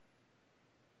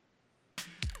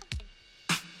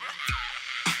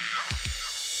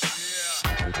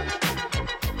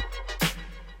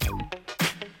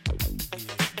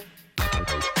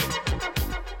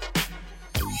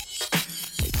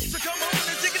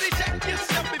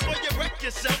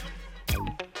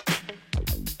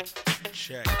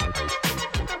Check. Yeah.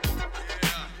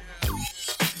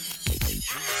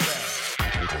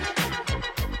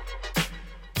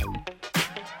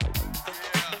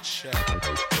 Check.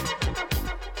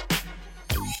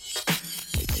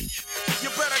 You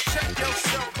better check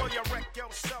yourself or you wreck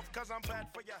yourself, cause I'm bad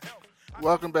for your health.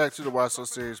 Welcome back to the Why So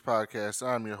Serious podcast.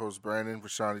 I'm your host, Brandon.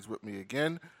 Rashani's with me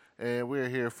again, and we're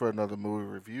here for another movie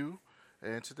review.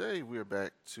 And today we're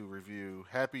back to review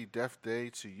Happy Death Day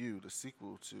to You, the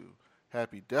sequel to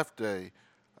Happy Death Day.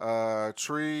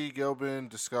 Tree Gilbin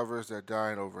discovers that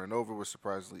dying over and over was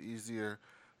surprisingly easier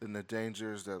than the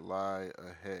dangers that lie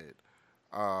ahead.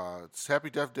 Happy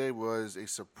Death Day was a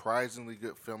surprisingly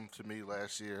good film to me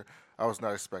last year. I was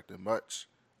not expecting much.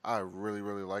 I really,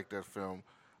 really liked that film.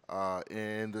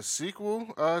 And the sequel,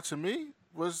 to me,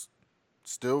 was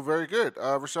still very good.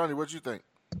 Rashani, what'd you think?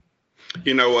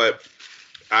 You know what?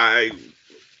 I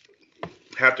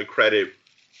have to credit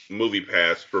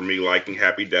MoviePass for me liking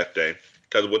Happy Death Day,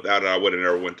 because without it, I would have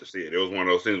never went to see it. It was one of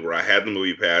those things where I had the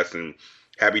MoviePass and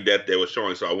Happy Death Day was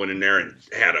showing, so I went in there and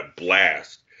had a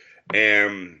blast.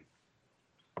 And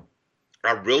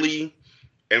I really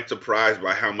am surprised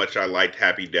by how much I liked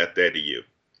Happy Death Day to You.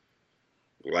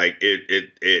 Like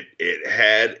it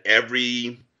had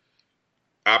every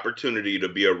opportunity to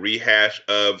be a rehash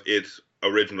of its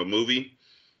original movie.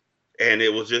 And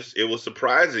it was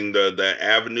surprising the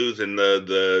avenues and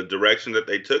the direction that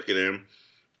they took it in.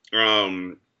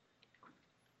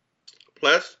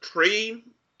 Plus, Tree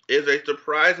is a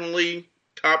surprisingly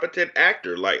competent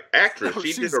actress.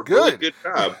 She did a really good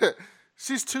job.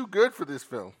 She's too good for this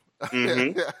film.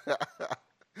 Mm-hmm.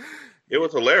 It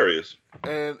was hilarious.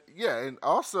 And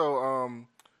also,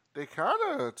 they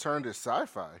kind of turned it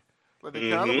sci-fi. Like they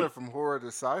kind of went from horror to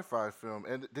sci-fi film.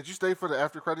 And did you stay for the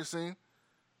after credit scene?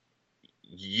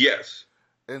 Yes.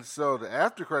 And so the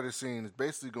after credit scene is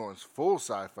basically going full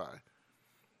sci-fi,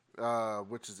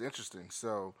 which is interesting.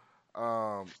 So,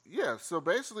 so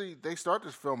basically they start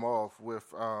this film off with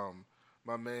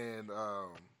my man,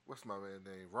 what's my man's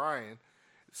name? Ryan.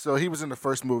 So he was in the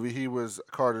first movie. He was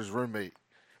Carter's roommate.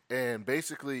 And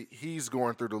basically he's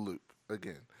going through the loop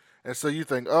again. And so you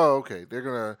think, oh, okay, they're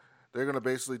gonna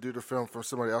basically do the film from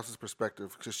somebody else's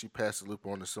perspective because she passed the loop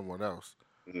on to someone else.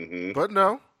 Mm-hmm. But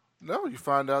no, you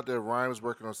find out that Ryan was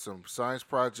working on some science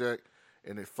project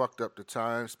and it fucked up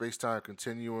the space-time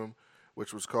continuum,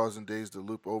 which was causing days to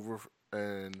loop over,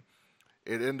 and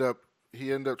he ended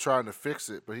up trying to fix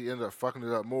it, but he ended up fucking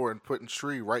it up more and putting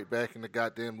Tree right back in the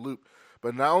goddamn loop.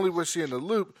 But not only was she in the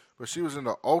loop, but she was in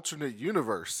the alternate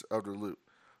universe of the loop.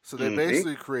 So they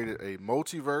basically created a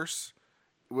multiverse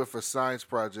with a science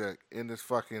project in this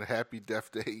fucking Happy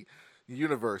Death Day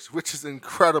universe, which is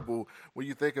incredible when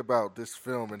you think about this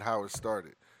film and how it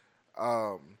started.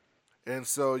 And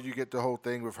so you get the whole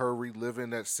thing with her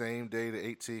reliving that same day, the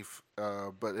 18th.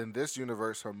 But in this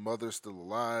universe, her mother's still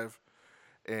alive,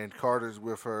 and Carter's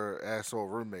with her asshole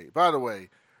roommate. By the way,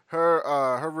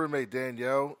 her roommate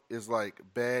Danielle is like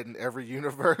bad in every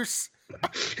universe.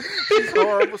 She's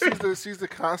horrible. She's the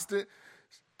constant.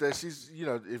 That she's,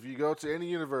 if you go to any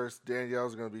universe,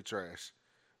 Danielle's gonna be trash,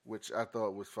 which I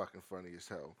thought was fucking funny as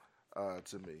hell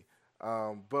to me.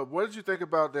 But what did you think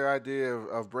about their idea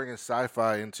of bringing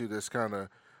sci-fi into this kind of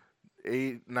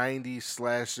 90s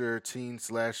slasher, teen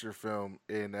slasher film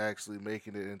and actually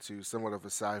making it into somewhat of a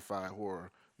sci-fi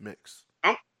horror mix?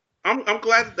 I'm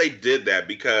glad that they did that,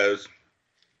 because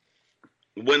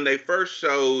when they first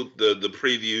showed the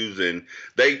previews, and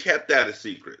they kept that a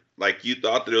secret. Like, you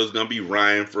thought that it was going to be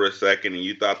Ryan for a second, and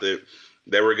you thought that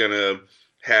they were going to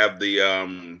have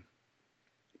the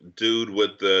dude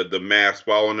with the mask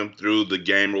following him through the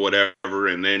game or whatever,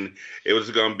 and then it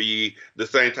was going to be the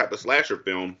same type of slasher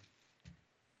film.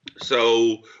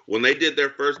 So when they did their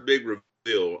first big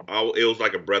reveal, it was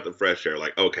like a breath of fresh air.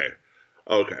 Like, okay.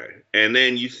 And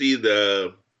then you see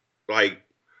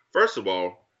first of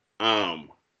all,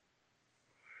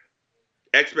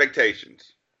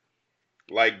 expectations.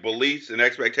 Like, beliefs and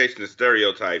expectations and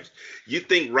stereotypes. You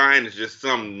think Ryan is just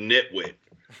some nitwit,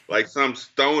 like some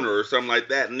stoner or something like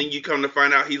that, and then you come to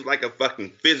find out he's like a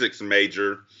fucking physics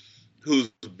major who's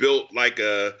built like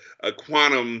a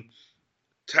quantum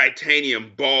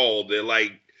titanium ball that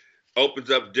like opens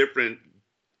up different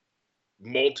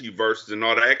multiverses and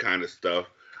all that kind of stuff.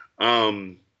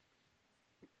 And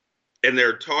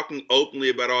they're talking openly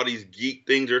about all these geek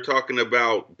things. They're talking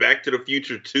about Back to the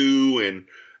Future 2,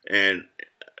 and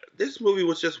this movie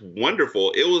was just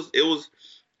wonderful. It was,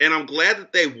 and I'm glad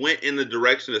that they went in the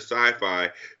direction of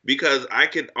sci-fi, because I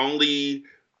could only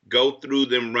go through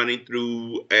them running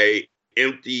through a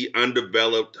empty,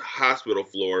 undeveloped hospital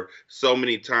floor so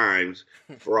many times,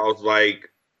 where I was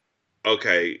like,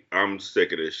 okay, I'm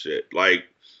sick of this shit. Like,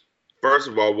 first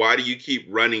of all, why do you keep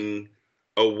running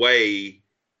away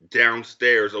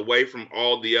downstairs, away from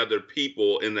all the other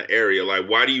people in the area? Like,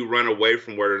 why do you run away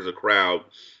from where there's a crowd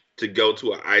to go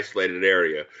to an isolated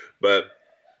area? But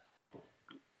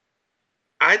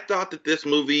I thought that this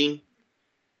movie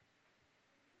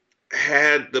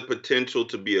had the potential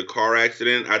to be a car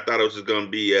accident. I thought it was just going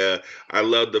to be I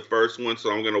love the first one,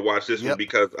 so I'm going to watch this one Yep.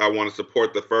 because I want to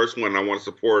support the first one. I want to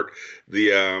support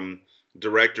the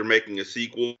director making a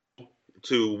sequel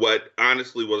to what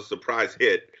honestly was a surprise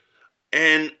hit.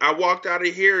 And I walked out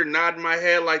of here nodding my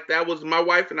head like that was my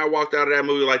wife, and I walked out of that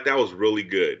movie like that was really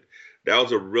good. That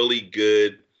was a really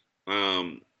good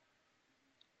um,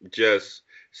 just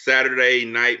Saturday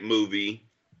night movie.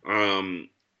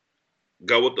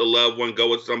 Go with the loved one, go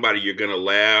with somebody you're going to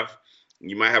laugh.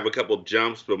 You might have a couple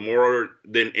jumps, but more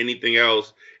than anything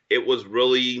else, it was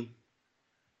really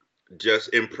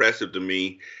just impressive to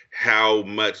me how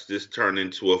much this turned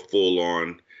into a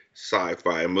full-on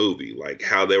sci-fi movie. Like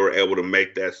how they were able to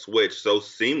make that switch so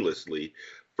seamlessly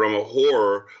from a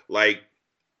horror. Like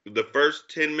the first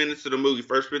 10 minutes of the movie,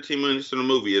 first 15 minutes of the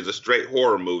movie is a straight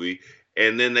horror movie,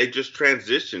 and then they just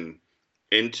transition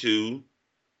into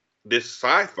this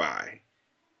sci-fi.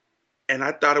 And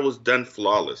I thought it was done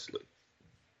flawlessly.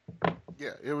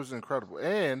 Yeah, it was incredible,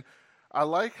 and I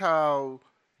like how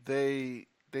they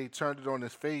turned it on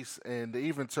his face, and they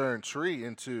even turned Tree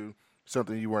into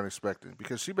something you weren't expecting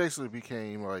because she basically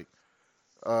became like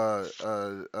a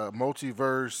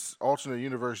multiverse, alternate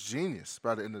universe genius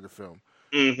by the end of the film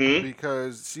Mm-hmm.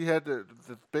 because she had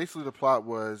basically the plot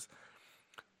was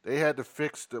they had to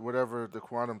fix whatever the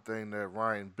quantum thing that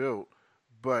Ryan built.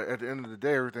 But at the end of the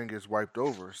day, everything gets wiped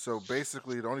over. So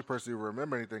basically, the only person who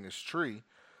remember anything is Tree.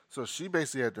 So she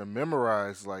basically had to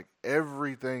memorize like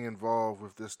everything involved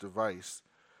with this device,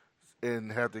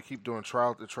 and had to keep doing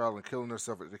trial after trial and killing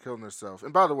herself after killing herself.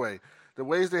 And by the way, the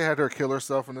ways they had her kill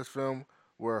herself in this film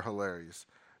were hilarious.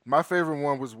 My favorite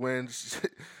one was when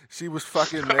she was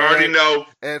fucking I already mad know.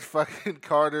 at fucking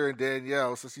Carter and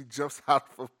Danielle, so she jumps out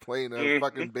of a plane in a Mm-hmm.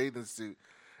 fucking bathing suit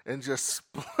and just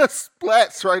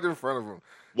splats right in front of him.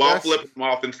 While That's flipping them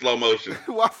off in slow motion.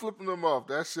 while flipping them off.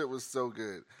 That shit was so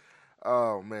good.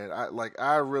 Oh man,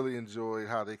 I really enjoyed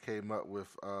how they came up with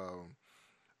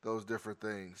those different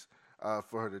things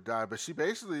for her to die. But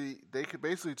they could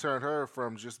basically turn her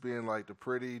from just being like the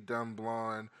pretty dumb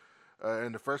blonde.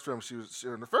 In the first film, she was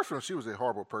a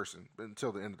horrible person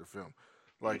until the end of the film.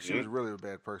 Like she was Mm-hmm. really a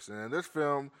bad person. And in this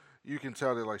film, you can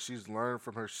tell that like she's learned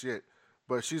from her shit,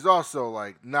 but she's also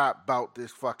like not about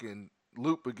this fucking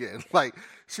loop again. Like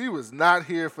she was not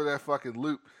here for that fucking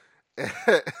loop.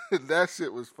 That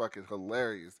shit was fucking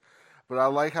hilarious. But I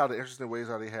like how the interesting ways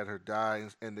how they had her die,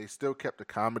 and they still kept the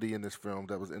comedy in this film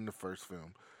that was in the first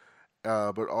film,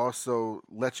 but also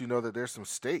let you know that there's some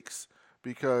stakes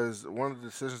because one of the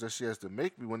decisions that she has to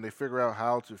make when they figure out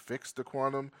how to fix the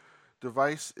quantum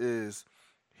device is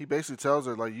he basically tells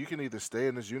her like you can either stay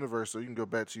in this universe or you can go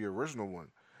back to your original one,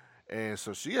 and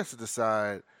so she has to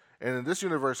decide. And in this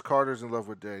universe, Carter's in love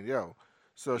with Danielle,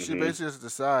 so she Mm-hmm. basically has to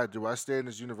decide: do I stay in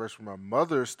this universe where my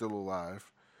mother is still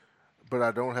alive, but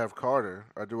I don't have Carter,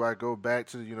 or do I go back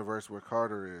to the universe where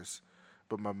Carter is,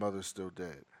 but my mother's still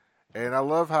dead? And I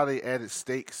love how they added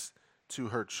stakes to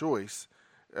her choice,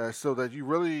 so that you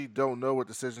really don't know what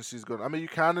decision she's going. I mean, you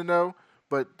kind of know,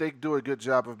 but they do a good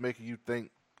job of making you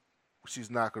think she's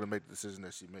not going to make the decision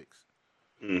that she makes.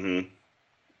 Mm-hmm.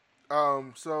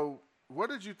 So what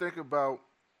did you think about?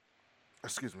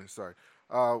 Excuse me, sorry.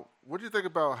 What do you think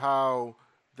about how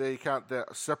they count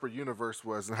that separate universe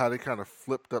was and how they kind of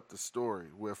flipped up the story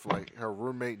with like her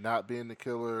roommate not being the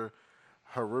killer,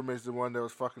 her roommate's the one that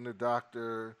was fucking the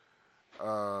doctor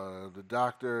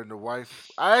and the wife.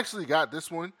 I actually got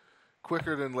this one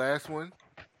quicker than last one.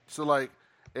 So like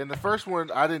in the first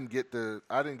one, I didn't get the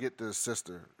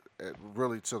sister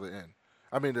really till the end.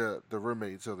 I mean the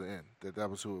roommate till the end. That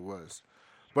was who it was.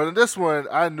 But in this one,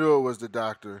 I knew it was the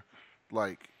doctor,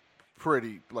 like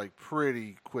pretty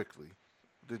quickly.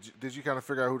 Did you kind of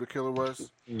figure out who the killer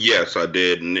was? Yes, I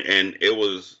did, and it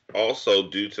was also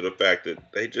due to the fact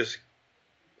that they just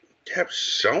kept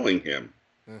showing him,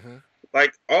 Mm-hmm.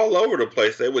 like all over the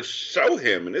place. They would show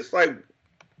him, and it's like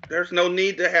there's no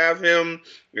need to have him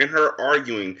and her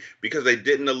arguing because they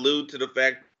didn't allude to the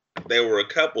fact they were a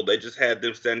couple. They just had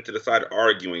them standing to the side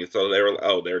arguing, so they were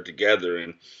they're together,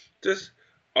 and just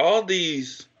all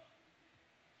these.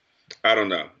 I don't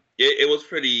know. It was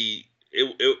pretty.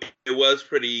 It was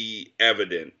pretty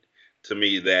evident to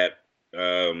me that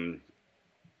um,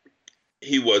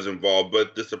 he was involved,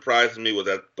 but the surprise to me was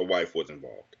that the wife was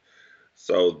involved.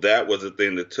 So that was the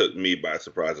thing that took me by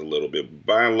surprise a little bit.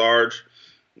 By and large,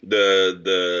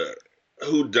 the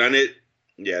who done it,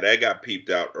 yeah, that got peeped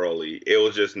out early. It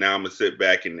was just now I'm gonna sit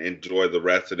back and enjoy the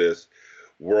rest of this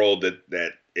world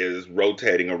that is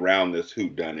rotating around this who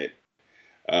done it,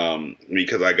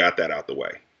 because I got that out the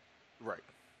way. Right.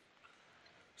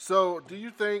 So, do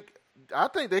you think? I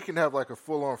think they can have like a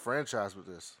full-on franchise with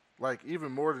this, like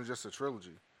even more than just a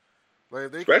trilogy. Like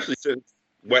if they can, Especially since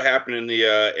what happened in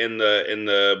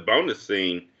the bonus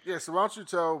scene. yeah. So why don't you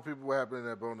tell people what happened in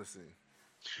that bonus scene?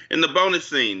 In the bonus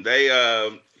scene, they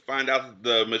find out that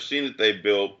the machine that they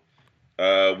built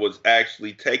was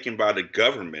actually taken by the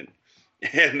government,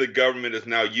 and the government is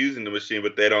now using the machine,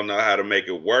 but they don't know how to make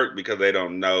it work because they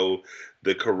don't know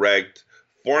the correct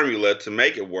formula to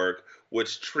make it work,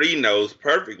 which Tree knows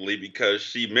perfectly because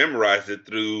she memorized it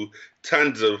through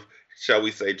tons of, shall we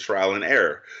say, trial and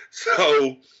error.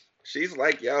 So she's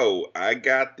like, "Yo, I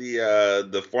got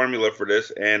the formula for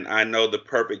this, and I know the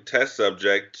perfect test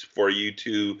subject for you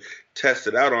to test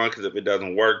it out on. Because if it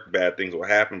doesn't work, bad things will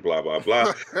happen. Blah blah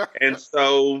blah." And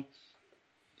so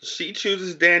she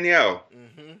chooses Danielle.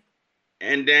 Mm-hmm.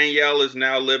 And Danielle is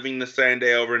now living the same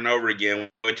day over and over again,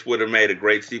 which would have made a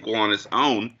great sequel on its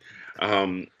own.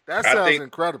 That sounds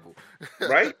incredible.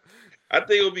 Right? I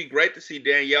think it would be great to see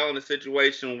Danielle in a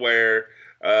situation where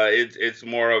it's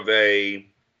more of a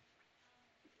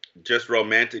just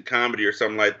romantic comedy or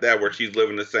something like that, where she's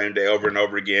living the same day over and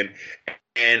over again.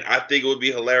 And I think it would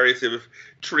be hilarious if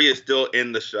Tree is still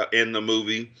in the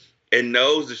movie and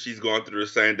knows that she's going through the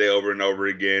same day over and over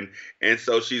again, and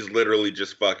so she's literally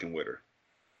just fucking with her.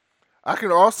 I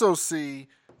can also see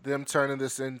them turning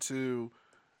this into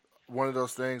one of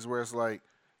those things where it's like,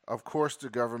 of course the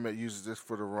government uses this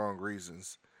for the wrong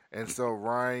reasons. And so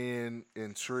Ryan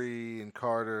and Tree and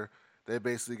Carter, they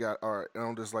basically are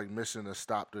on this like mission to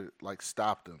stop them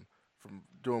from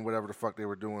doing whatever the fuck they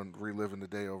were doing, reliving the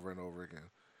day over and over again.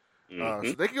 Mm-hmm.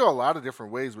 So they can go a lot of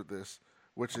different ways with this,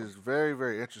 which is very,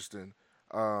 very interesting,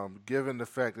 given the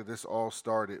fact that this all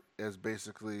started as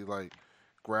basically like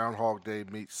Groundhog Day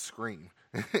meets Scream.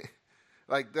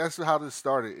 Like that's how this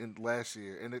started in last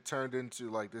year, and it turned into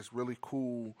like this really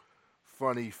cool,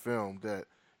 funny film that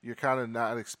you're kind of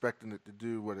not expecting it to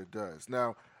do what it does.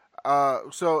 Now,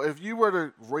 so if you were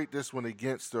to rate this one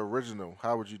against the original,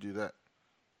 how would you do that?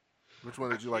 Which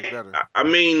one did you like better? I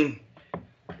mean,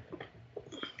 I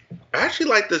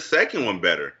actually like the second one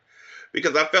better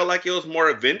because I felt like it was more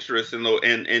adventurous in the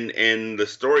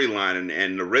storyline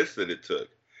and the risks that it took.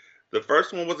 The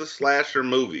first one was a slasher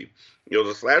movie. It was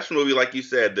a slasher movie, like you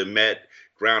said, that met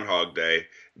Groundhog Day.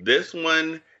 This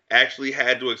one actually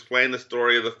had to explain the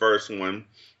story of the first one,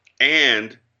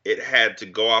 and it had to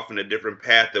go off in a different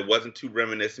path that wasn't too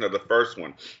reminiscent of the first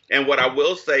one. And what I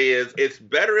will say is, it's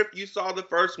better if you saw the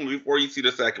first one before you see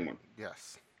the second one.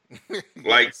 Yes.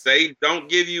 Like, Yes. they don't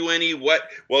give you any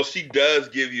well, she does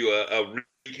give you a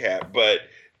recap, but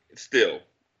still,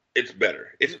 it's better.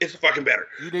 It's fucking better.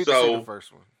 You need to see the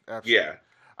first one. Absolutely. Yeah.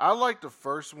 I like the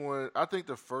first one. I think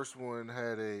the first one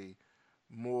had a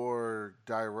more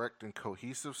direct and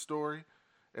cohesive story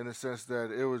in the sense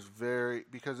that it was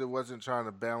because it wasn't trying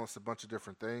to balance a bunch of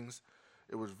different things.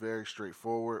 It was very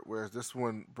straightforward. Whereas this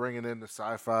one, bringing in the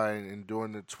sci-fi and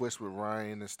doing the twist with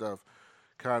Ryan and stuff,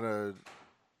 kind of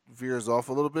veers off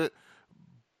a little bit.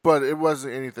 But it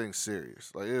wasn't anything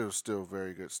serious. Like it was still a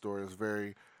very good story. It was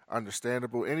very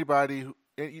understandable. Anybody who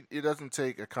it doesn't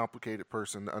take a complicated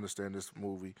person to understand this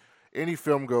movie. Any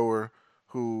film goer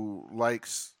who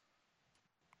likes,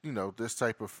 this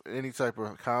any type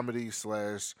of comedy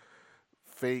 /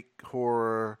 fake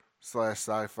horror /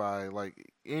 sci-fi,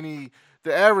 the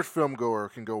average film goer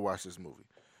can go watch this movie.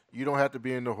 You don't have to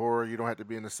be into horror. You don't have to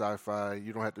be into sci-fi.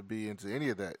 You don't have to be into any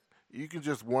of that. You can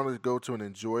just want to go to an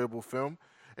enjoyable film,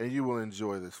 and you will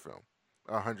enjoy this film,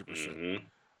 100%.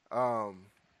 Mm-hmm.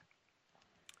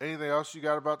 Anything else you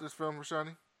got about this film,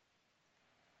 Rashani?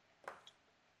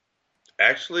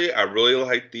 Actually, I really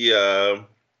like the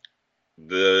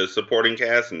supporting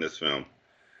cast in this film.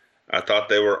 I thought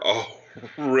they were all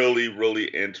really, really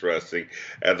interesting,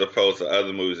 as opposed to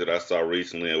other movies that I saw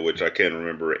recently, in which I can't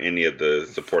remember any of the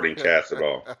supporting cast at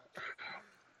all.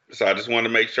 So I just wanted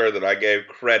to make sure that I gave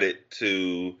credit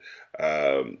to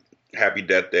Happy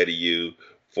Death Day to You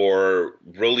for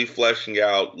really fleshing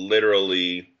out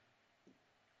literally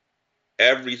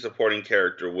every supporting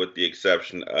character with the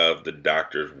exception of the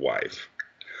doctor's wife,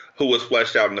 who was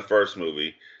fleshed out in the first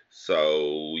movie.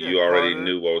 So you already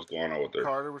knew what was going on with her.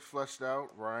 Carter was fleshed out.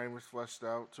 Ryan was fleshed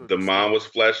out. The mom was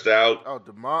fleshed out. Oh,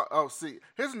 the mom. Oh, see,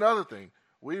 here's another thing.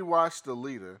 We watched The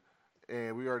Leader,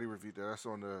 and we already reviewed that. That's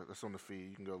on the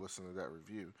feed. You can go listen to that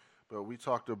review. but we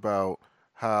talked about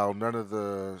how none of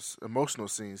the emotional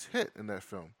scenes hit in that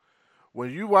film.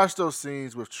 When you watch those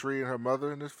scenes with Tree and her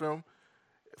mother in this film,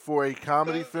 for a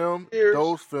comedy film, Tears.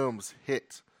 those films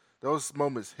hit. Those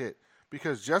moments hit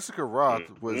because Jessica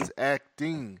Roth was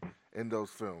acting in those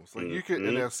films. Like you could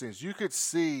in those scenes, you could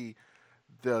see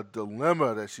the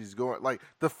dilemma that she's going. Like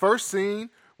the first scene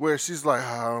where she's like,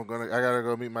 oh, I gotta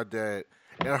go meet my dad,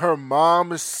 and her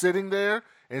mom is sitting there,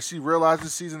 and she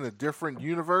realizes she's in a different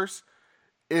universe.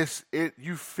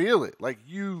 You feel it like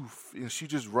and she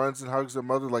just runs and hugs her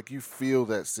mother like you feel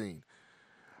that scene.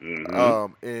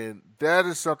 And that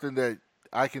is something that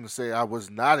I can say I was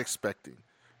not expecting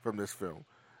from this film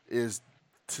is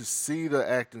to see the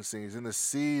acting scenes and to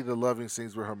see the loving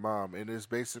scenes with her mom. And it's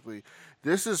basically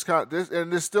this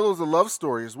still is a love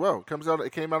story as well.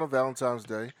 It came out on Valentine's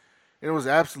Day, and it was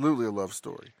absolutely a love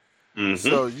story.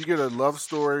 So you get a love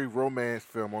story romance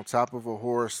film on top of a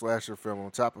horror slasher film,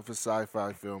 on top of a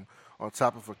sci-fi film, on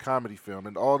top of a comedy film,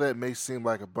 and all that may seem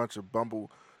like a bunch of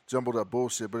jumbled up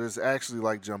bullshit, but it's actually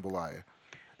like jambalaya.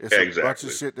 It's a bunch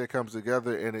of shit that comes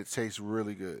together, and it tastes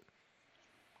really good.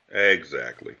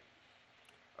 Exactly.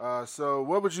 So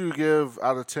what would you give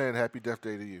out of 10 Happy Death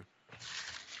Day to you?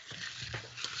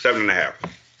 7.5.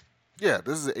 Yeah,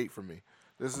 this is an 8 for me.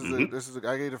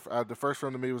 I gave the first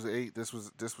film to me was an 8. It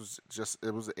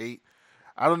was an 8.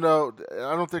 I don't know.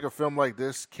 I don't think a film like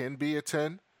this can be a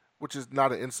 10, which is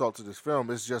not an insult to this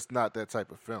film. It's just not that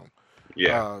type of film.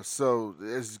 Yeah. So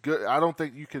it's good. I don't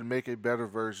think you can make a better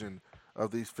version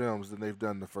of these films than they've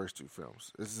done the first two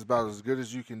films. This is about as good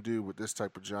as you can do with this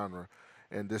type of genre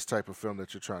and this type of film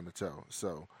that you're trying to tell.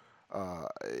 So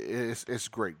it's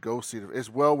great. Go see it.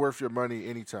 It's well worth your money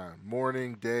anytime.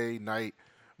 Morning, day, night,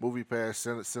 Movie Pass,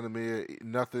 Cinema,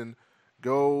 nothing.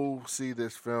 Go see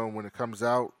this film when it comes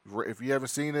out. If you haven't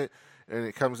seen it and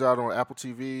it comes out on Apple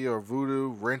TV or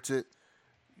Vudu, rent it.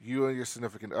 You and your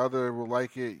significant other will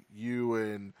like it. You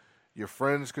and your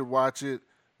friends could watch it.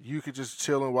 You could just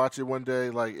chill and watch it one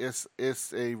day. Like it's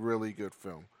a really good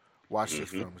film. Watch this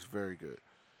film; it's very good.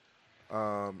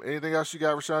 Anything else you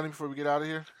got, Rashani, before we get out of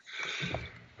here?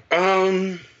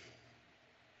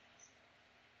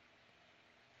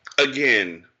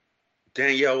 Again,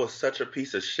 Danielle was such a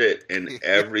piece of shit in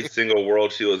every single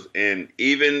world she was in.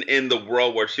 Even in the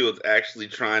world where she was actually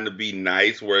trying to be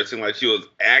nice, where it seemed like she was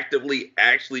actively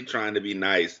actually trying to be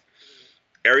nice.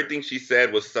 Everything she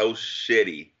said was so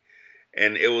shitty.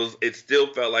 And it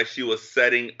still felt like she was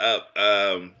setting up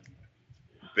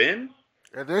Ben.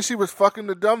 And then she was fucking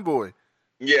the dumb boy.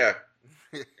 Yeah.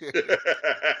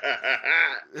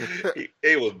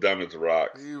 he was dumb as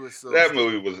rocks. That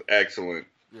movie was excellent.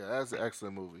 Yeah, that's an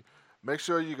excellent movie. Make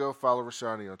sure you go follow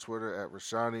Rashani on Twitter at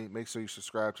Rashani. Make sure you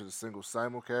subscribe to the Single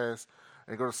Simulcast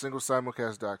and go to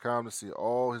singlesimulcast.com to see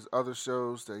all his other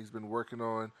shows that he's been working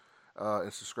on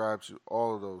and subscribe to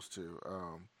all of those too.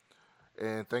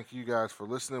 And thank you guys for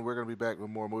listening. We're going to be back with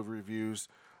more movie reviews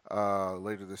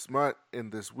later this month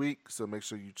and this week. So make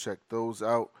sure you check those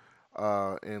out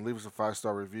and leave us a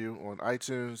 5-star review on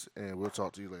iTunes. And we'll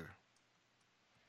talk to you later.